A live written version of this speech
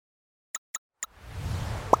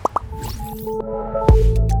Hello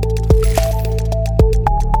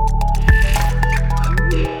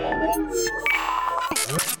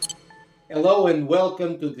and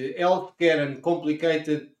welcome to the Healthcare and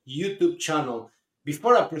Complicated YouTube channel.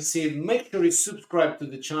 Before I proceed, make sure you subscribe to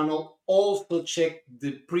the channel. Also check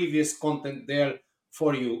the previous content there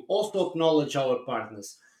for you. Also acknowledge our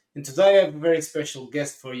partners. And today I have a very special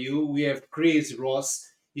guest for you. We have Criss Ross.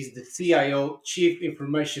 He's the CIO, Chief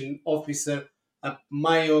Information Officer at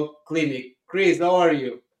Mayo Clinic. Criss, how are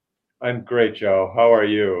you? I'm great, Joe. How are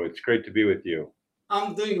you? It's great to be with you.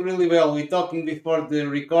 I'm doing really well. We're talking before the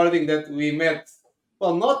recording that we met.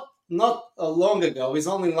 Well, not a long ago. It's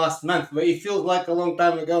only last month, but it feels like a long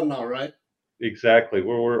time ago now, right? Exactly.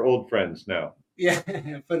 We're old friends now. Yeah,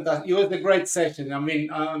 fantastic. It was a great session. I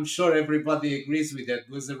mean, I'm sure everybody agrees with that. It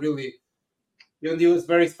was a really, it was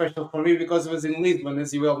very special for me because it was in Lisbon,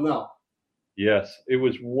 as you well know. Yes, it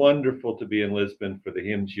was wonderful to be in Lisbon for the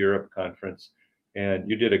HIMSS Europe conference, and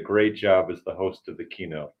you did a great job as the host of the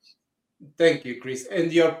keynotes. Thank you, Criss.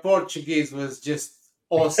 And your Portuguese was just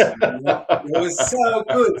awesome. It was so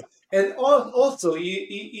good. And also,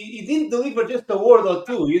 you didn't deliver just a word or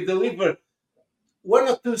two. You delivered one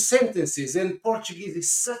or two sentences, and Portuguese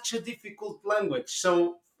is such a difficult language.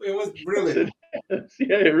 So it was Yes, brilliant. it is.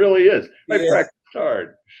 Yeah, it really is. I Yeah, practiced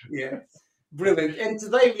hard. yeah, brilliant. And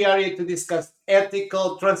today we are here to discuss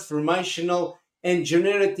ethical, transformational, and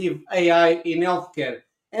generative AI in healthcare.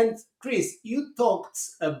 And Criss, you talked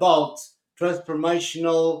about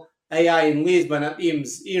transformational AI in Lisbon at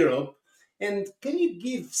IMS Europe. And can you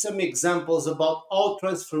give some examples about how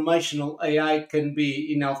transformational AI can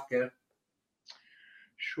be in healthcare?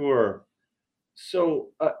 Sure.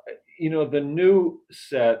 So, the new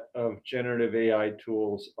set of generative AI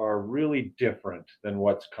tools are really different than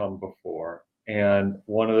what's come before. And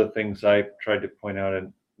one of the things I tried to point out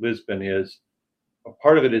in Lisbon is a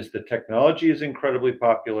part of it is the technology is incredibly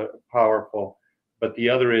powerful, but the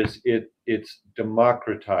other is it's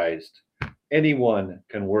democratized. Anyone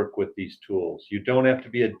can work with these tools. You don't have to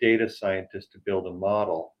be a data scientist to build a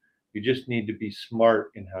model. You just need to be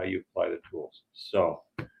smart in how you apply the tools. So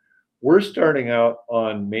we're starting out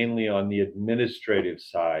on mainly on the administrative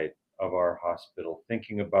side of our hospital,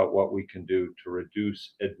 thinking about what we can do to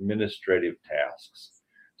reduce administrative tasks.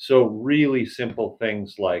 So really simple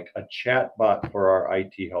things like a chat bot for our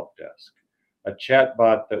IT help desk, a chat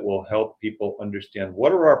bot that will help people understand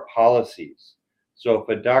what are our policies. So if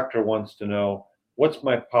a doctor wants to know what's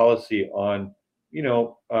my policy on,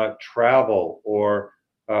 travel or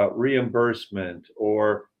reimbursement,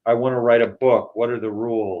 or I want to write a book, what are the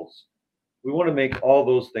rules? We want to make all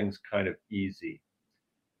those things kind of easy.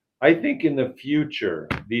 I think in the future,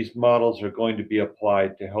 these models are going to be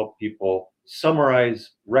applied to help people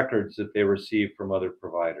summarize records that they receive from other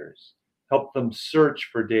providers, help them search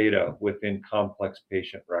for data within complex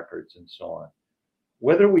patient records, and so on.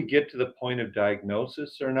 Whether we get to the point of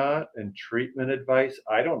diagnosis or not and treatment advice,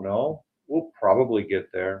 I don't know. We'll probably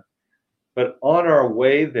get there. But on our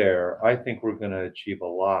way there, I think we're going to achieve a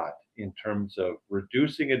lot in terms of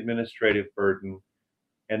reducing administrative burden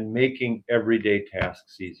and making everyday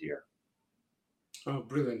tasks easier. Oh,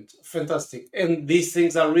 brilliant. Fantastic. And these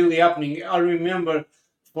things are really happening. I remember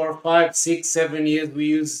for 5, 6, 7 years, we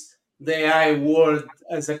used the AI word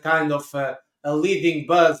as a kind of a leading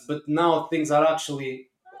buzz, but now things are actually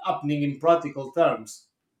happening in practical terms.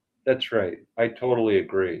 That's right. I totally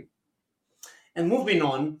agree. And moving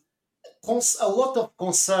on, a lot of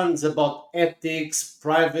concerns about ethics,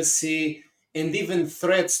 privacy, and even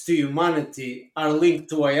threats to humanity are linked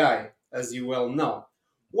to AI, as you well know.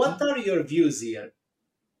 What are your views here?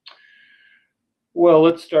 Well,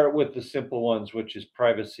 let's start with the simple ones, which is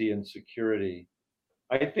privacy and security.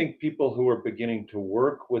 I think people who are beginning to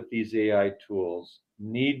work with these AI tools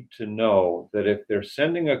need to know that if they're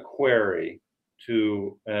sending a query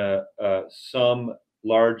to some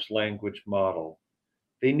large language model,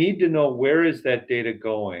 they need to know where is that data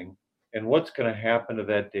going and what's going to happen to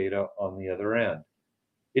that data on the other end.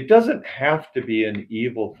 It doesn't have to be an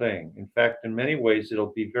evil thing. In fact, in many ways,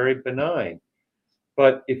 it'll be very benign.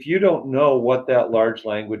 But if you don't know what that large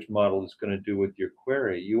language model is going to do with your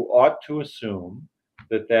query, you ought to assume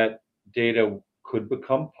that that data could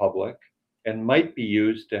become public and might be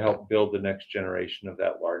used to help build the next generation of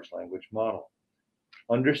that large language model.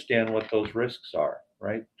 Understand what those risks are,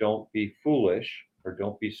 right? Don't be foolish or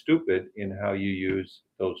don't be stupid in how you use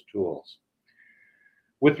those tools.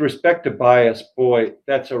 With respect to bias, boy,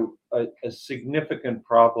 that's a significant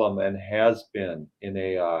problem and has been in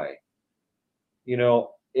AI.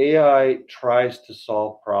 AI tries to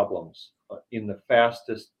solve problems in the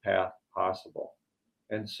fastest path possible.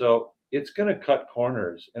 And so it's going to cut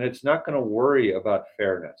corners, and it's not going to worry about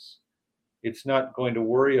fairness. It's not going to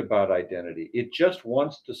worry about identity. It just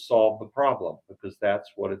wants to solve the problem because that's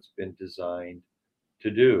what it's been designed to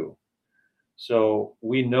do. So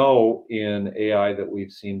we know in AI that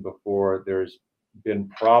we've seen before, there's been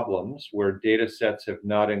problems where data sets have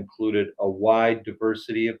not included a wide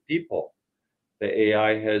diversity of people. The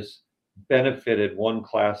AI has benefited one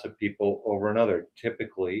class of people over another,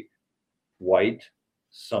 typically white,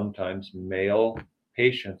 sometimes male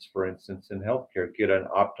patients, for instance, in healthcare get an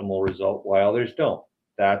optimal result while others don't.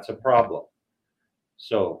 That's a problem.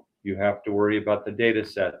 So you have to worry about the data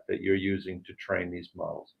set that you're using to train these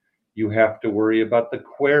models. You have to worry about the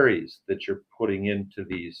queries that you're putting into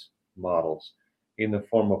these models in the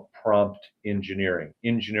form of prompt engineering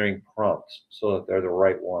prompts so that they're the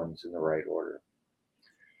right ones in the right order.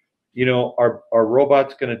 Are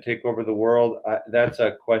robots going to take over the world? That's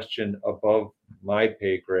a question above my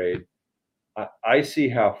pay grade. I see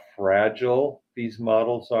how fragile these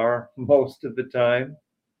models are most of the time.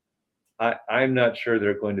 I'm not sure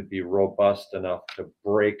they're going to be robust enough to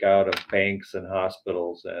break out of banks and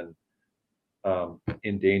hospitals and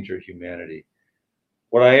endanger humanity.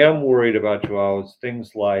 What I am worried about, Joao, is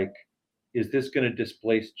things like, is this going to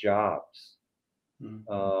displace jobs?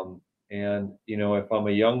 And if I'm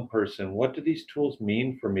a young person, what do these tools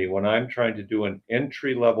mean for me when I'm trying to do an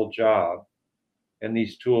entry-level job, and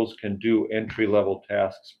these tools can do entry-level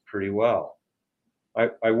tasks pretty well?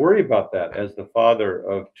 I worry about that as the father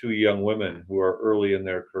of two young women who are early in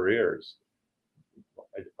their careers.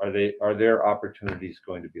 Are their opportunities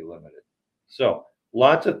going to be limited? So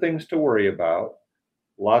lots of things to worry about,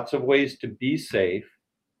 lots of ways to be safe.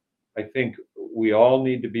 I think we all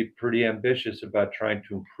need to be pretty ambitious about trying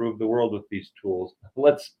to improve the world with these tools.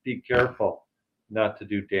 Let's be careful not to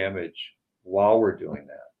do damage while we're doing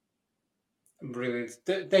that. Brilliant.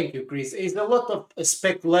 Thank you, Chris. It's a lot of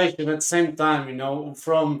speculation at the same time,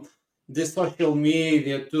 from the social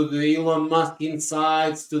media to the Elon Musk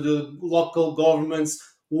insights to the local governments,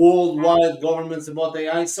 worldwide governments about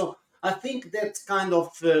AI. So I think that kind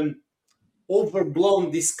of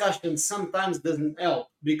overblown discussion sometimes doesn't help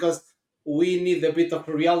because we need a bit of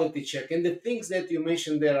a reality check. And the things that you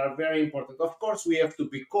mentioned there are very important. Of course, we have to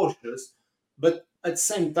be cautious, but at the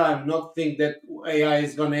same time, not think that AI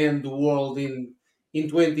is going to end the world in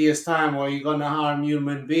 20 years' time, or you're going to harm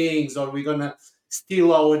human beings, or we're going to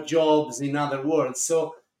steal our jobs, in other words.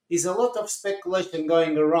 So it's a lot of speculation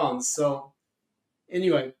going around. So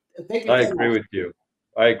anyway, thank you I very agree much. with you.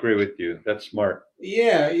 I agree with you. That's smart.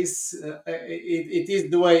 Yeah, it is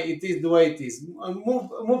the way it is. The way it is.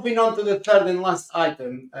 Moving on to the third and last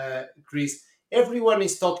item, Chris. Everyone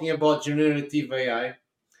is talking about generative AI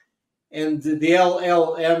and the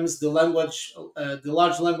LLMs, the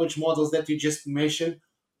large language models that you just mentioned.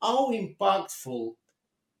 How impactful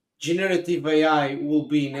generative AI will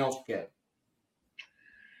be in healthcare?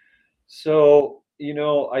 So,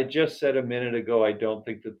 I just said a minute ago, I don't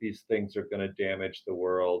think that these things are going to damage the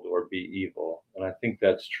world or be evil. And I think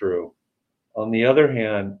that's true. On the other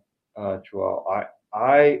hand, Joel,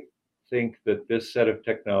 I think that this set of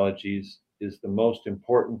technologies is the most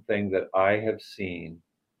important thing that I have seen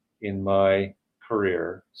in my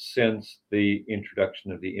career since the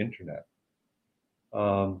introduction of the internet.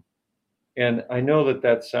 Um, and I know that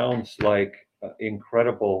that sounds like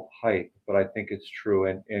incredible hype, but I think it's true.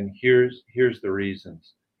 And here's the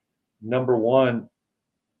reasons. Number one,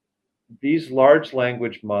 these large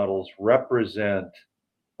language models represent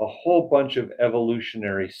a whole bunch of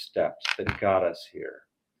evolutionary steps that got us here.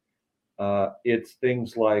 It's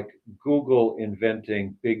things like Google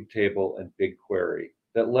inventing Bigtable and BigQuery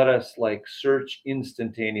that let us like search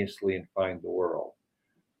instantaneously and find the world.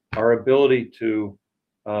 Our ability to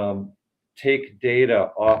take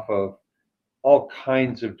data off of all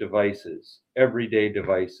kinds of devices, everyday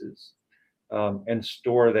devices, and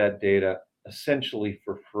store that data essentially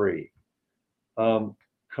for free. Um,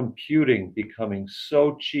 Computing becoming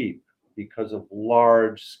so cheap because of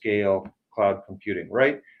large scale cloud computing,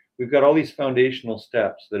 right? We've got all these foundational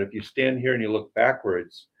steps that if you stand here and you look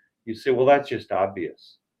backwards, you say, well, that's just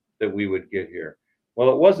obvious that we would get here. Well,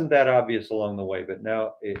 it wasn't that obvious along the way, but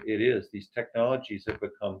now it is. These technologies have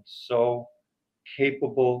become so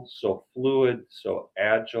capable, so fluid, so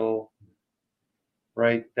agile,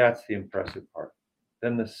 right? That's the impressive part.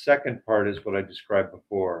 Then the second part is what I described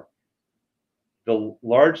before. The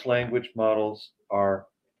large language models are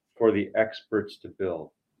for the experts to build.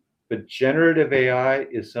 But generative AI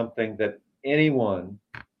is something that anyone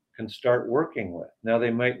can start working with. Now, they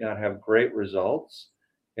might not have great results,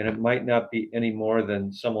 and it might not be any more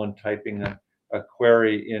than someone typing a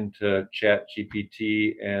query into Chat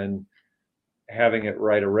GPT and having it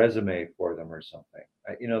write a resume for them or something.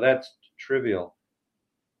 That's trivial.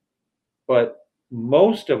 But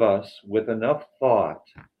most of us, with enough thought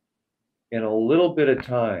in a little bit of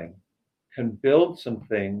time, can build some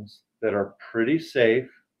things that are pretty safe,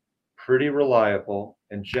 pretty reliable,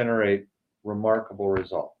 and generate remarkable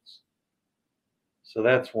results. So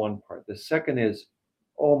that's one part. The second is,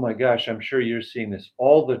 oh my gosh, I'm sure you're seeing this.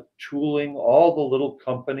 All the tooling, all the little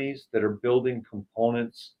companies that are building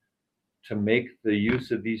components to make the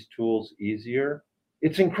use of these tools easier.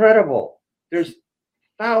 It's incredible. There's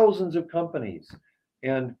thousands of companies,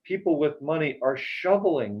 and people with money are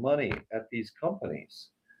shoveling money at these companies.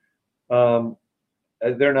 Um,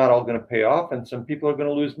 they're not all going to pay off, and some people are going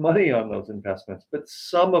to lose money on those investments, but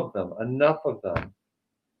some of them, enough of them,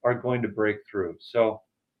 are going to break through. So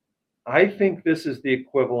I think this is the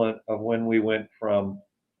equivalent of when we went from,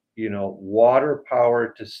 water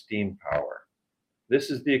power to steam power. This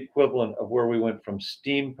is the equivalent of where we went from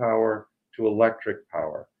steam power to electric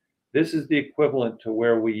power. This is the equivalent to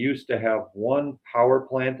where we used to have one power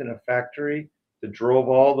plant in a factory that drove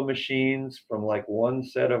all the machines from like one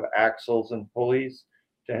set of axles and pulleys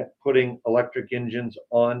to putting electric engines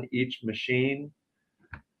on each machine.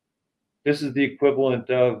 This is the equivalent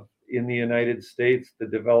of, in the United States, the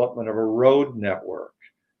development of a road network.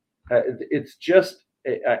 It's just,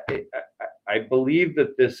 I believe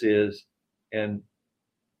that this is an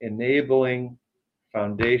enabling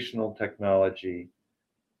foundational technology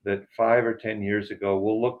that 5 or 10 years ago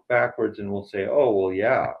we'll look backwards and we'll say, oh, well,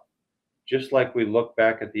 yeah, just like we look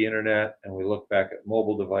back at the internet and we look back at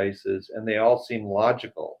mobile devices and they all seem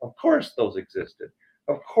logical. Of course, those existed.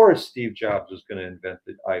 Of course, Steve Jobs was going to invent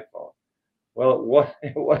the iPhone. Well,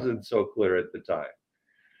 it wasn't so clear at the time.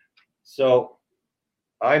 So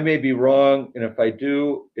I may be wrong, and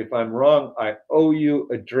if I'm wrong, I owe you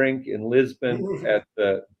a drink in Lisbon at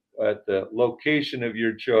the location of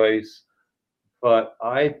your choice. But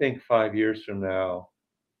I think 5 years from now,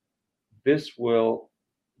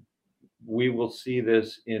 we will see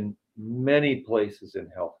this in many places in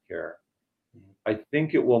healthcare. I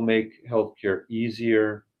think it will make healthcare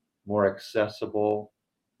easier, more accessible,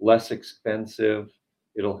 less expensive.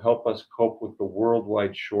 It'll help us cope with the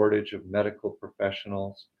worldwide shortage of medical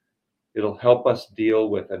professionals. It'll help us deal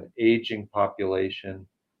with an aging population.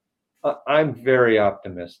 I'm very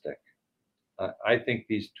optimistic. I think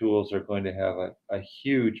these tools are going to have a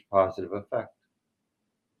huge positive effect.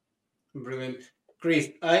 Brilliant. Chris,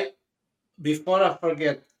 before I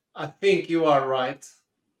forget, I think you are right.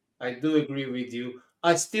 I do agree with you.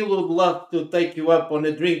 I still would love to take you up on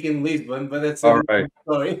a drink in Lisbon, but that's a All right, different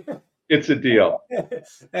story. it's a deal.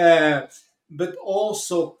 uh, but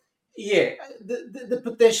also, yeah, the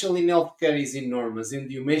potential in healthcare is enormous.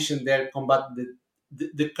 And you mentioned there combat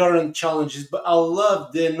the current challenges, but I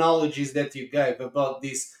love the analogies that you gave about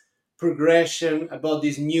this progression, about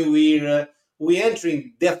this new era. We're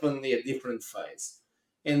entering definitely a different phase.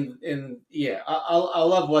 And yeah, I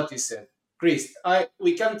love what you said. Chris,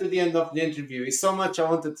 we come to the end of the interview. It's so much I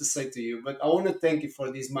wanted to say to you, but I want to thank you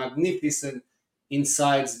for these magnificent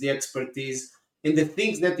insights, the expertise, and the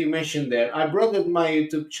things that you mentioned there. I brought up my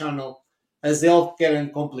YouTube channel as Healthcare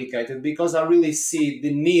and Complicated because I really see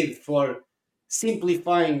the need for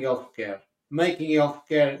simplifying healthcare, making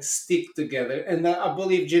healthcare stick together. And I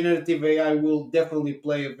believe generative AI will definitely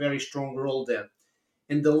play a very strong role there.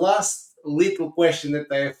 And the last little question that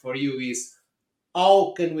I have for you is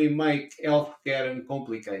how can we make healthcare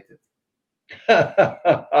uncomplicated?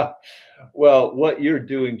 Well, what you're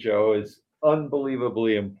doing, Joe, is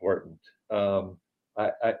unbelievably important.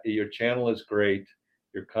 Your channel is great.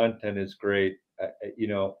 Your content is great.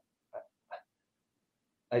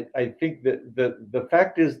 I think that the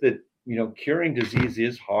fact is that curing disease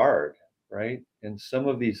is hard, right? And some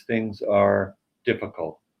of these things are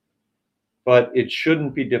difficult, but it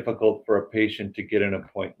shouldn't be difficult for a patient to get an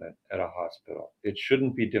appointment at a hospital. It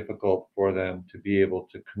shouldn't be difficult for them to be able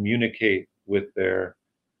to communicate with their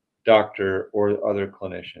doctor or other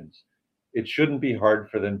clinicians. It shouldn't be hard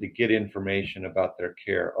for them to get information about their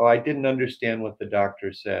care. Oh, I didn't understand what the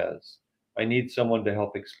doctor says. I need someone to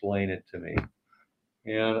help explain it to me.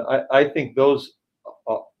 And I think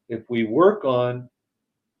if we work on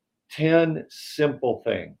 10 simple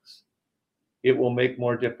things, it will make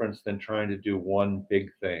more difference than trying to do one big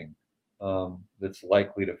thing that's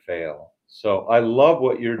likely to fail. So I love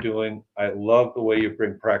what you're doing. I love the way you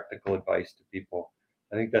bring practical advice to people.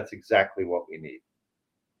 I think that's exactly what we need.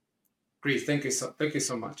 Chris, thank you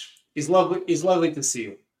so much. It's lovely to see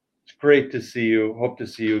you. It's great to see you. Hope to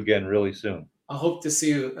see you again really soon. I hope to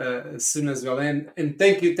see you soon as well. And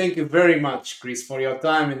thank you very much, Chris, for your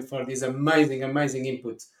time and for this amazing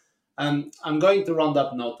input. I'm going to round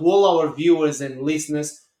up now. To all our viewers and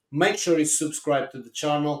listeners, make sure you subscribe to the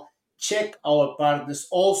channel. Check our partners.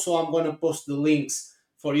 Also, I'm going to post the links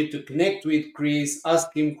for you to connect with Criss,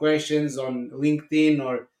 ask him questions on LinkedIn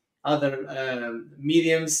or other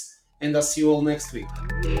mediums. And I'll see you all next week.